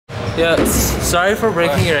Yeah, sorry for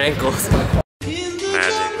breaking your ankles.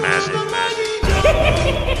 Magic.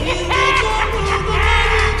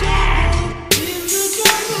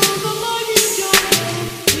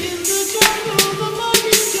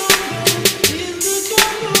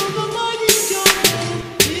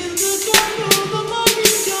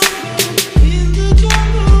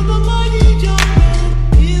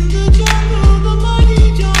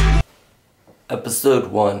 Episode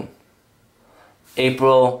 1,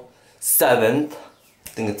 April 7th, I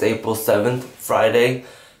think it's April 7th, Friday,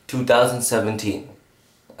 2017.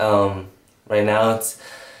 Right now it's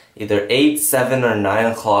either 8, 7, or 9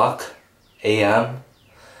 o'clock a.m.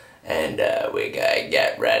 and we gotta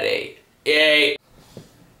get ready. Yay!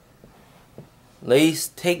 Ladies,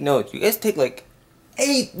 take note. You guys take like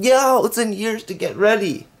 8,000 years to get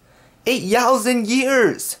ready. 8,000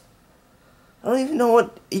 years! I don't even know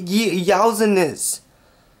what yowzen is.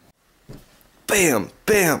 Bam,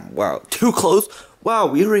 bam, wow, too close. Wow,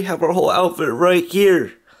 we already have our whole outfit right here.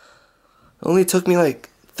 It only took me like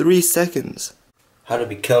 3 seconds. How to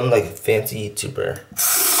become like a fancy YouTuber.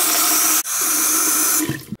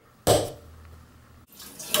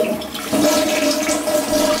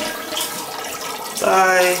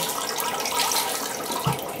 Bye.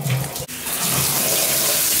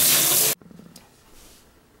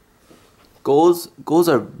 Goals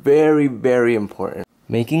are very, very important.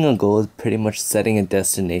 Making a goal is pretty much setting a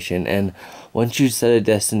destination, and once you set a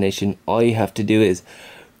destination, all you have to do is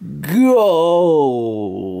go.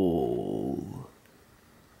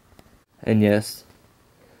 And yes,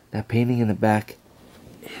 that painting in the back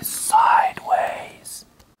is sideways.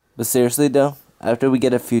 But seriously though, after we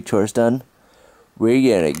get a few chores done, we're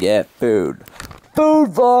gonna get food. Food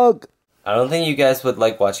vlog! I don't think you guys would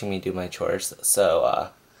like watching me do my chores, so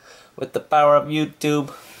with the power of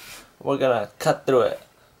YouTube, we're gonna cut through it.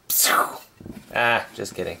 Ah,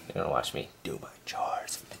 just kidding. You're gonna watch me do my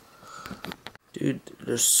chores. Dude,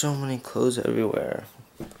 there's so many clothes everywhere.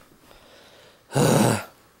 Fine,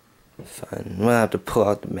 I'm gonna have to pull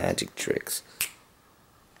out the magic tricks.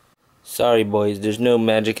 Sorry boys, there's no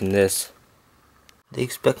magic in this. They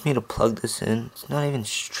expect me to plug this in? It's not even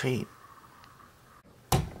straight.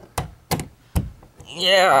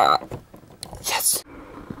 Yeah! Yes!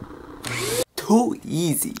 Too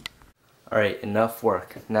easy. Alright, enough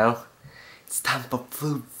work. Now, it's time for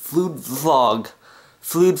food vlog.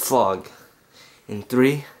 Food vlog. In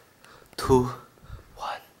 3, 2,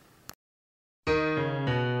 1.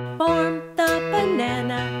 Form the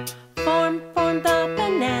banana. Form the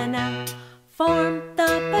banana. Form the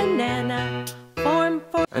banana. Form.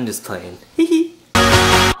 I'm just playing.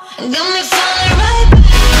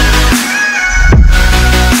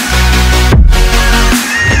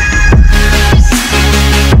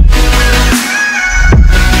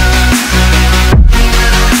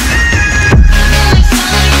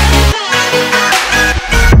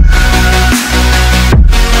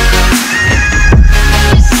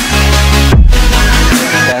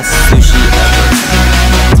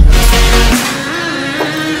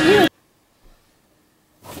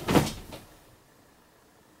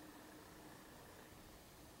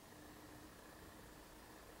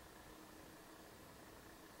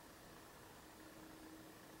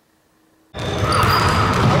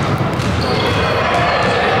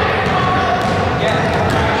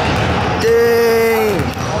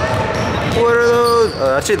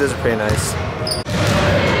 Actually, those are pretty nice.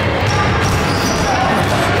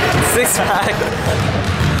 6-pack.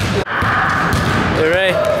 You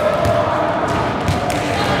ready?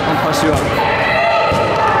 I'll push you up.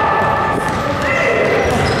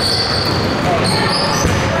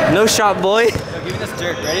 No shot, boy. Yo, give me this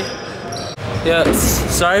jerk. Ready? Yeah,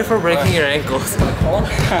 sorry for breaking your ankles.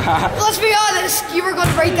 Let's be honest, you were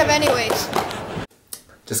gonna break them anyways.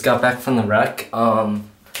 Just got back from the wreck. Gonna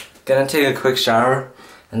take a quick shower.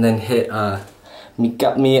 And then hit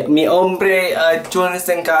mi hombre Jonas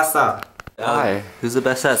en casa. Hi, who's the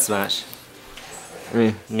best at Smash?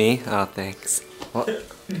 Me? Oh, thanks. What?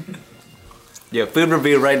 Yo, food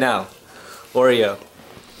review right now. Oreo.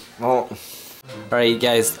 Oh. Alright,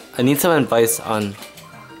 guys, I need some advice on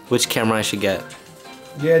which camera I should get.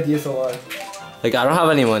 Yeah, DSLR. Like, I don't have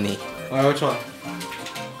any money. Alright, which one?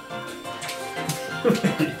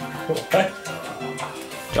 What?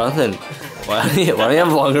 Jonathan, why don't you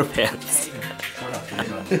have longer pants?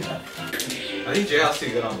 I think JL's too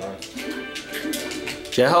good on Mario.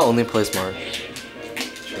 JL only plays Mario.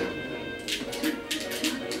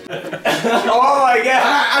 Oh my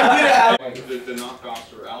god! I did it!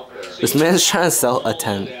 This man's trying to sell a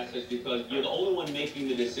tent.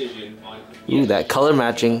 Ooh, that color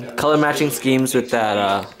matching schemes with that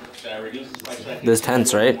This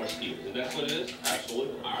tense, right?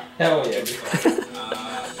 Hell yeah.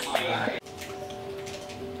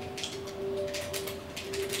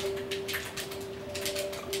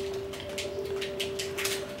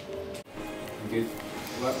 Dude,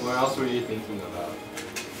 what else were you thinking about?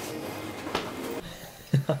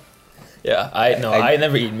 Yeah, I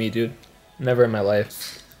never eat meat, dude. Never in my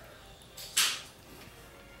life.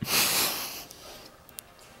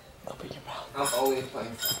 Open your mouth. I'm always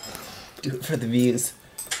playing. Do it for the views.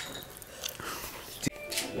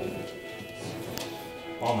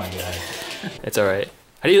 Oh my god. It's alright.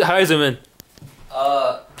 How do I zoom in?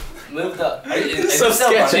 Move the. So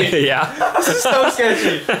sketchy. Yeah. So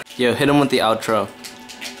sketchy. Yo, hit him with the outro.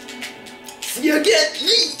 You get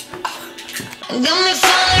me. Got me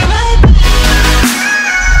falling right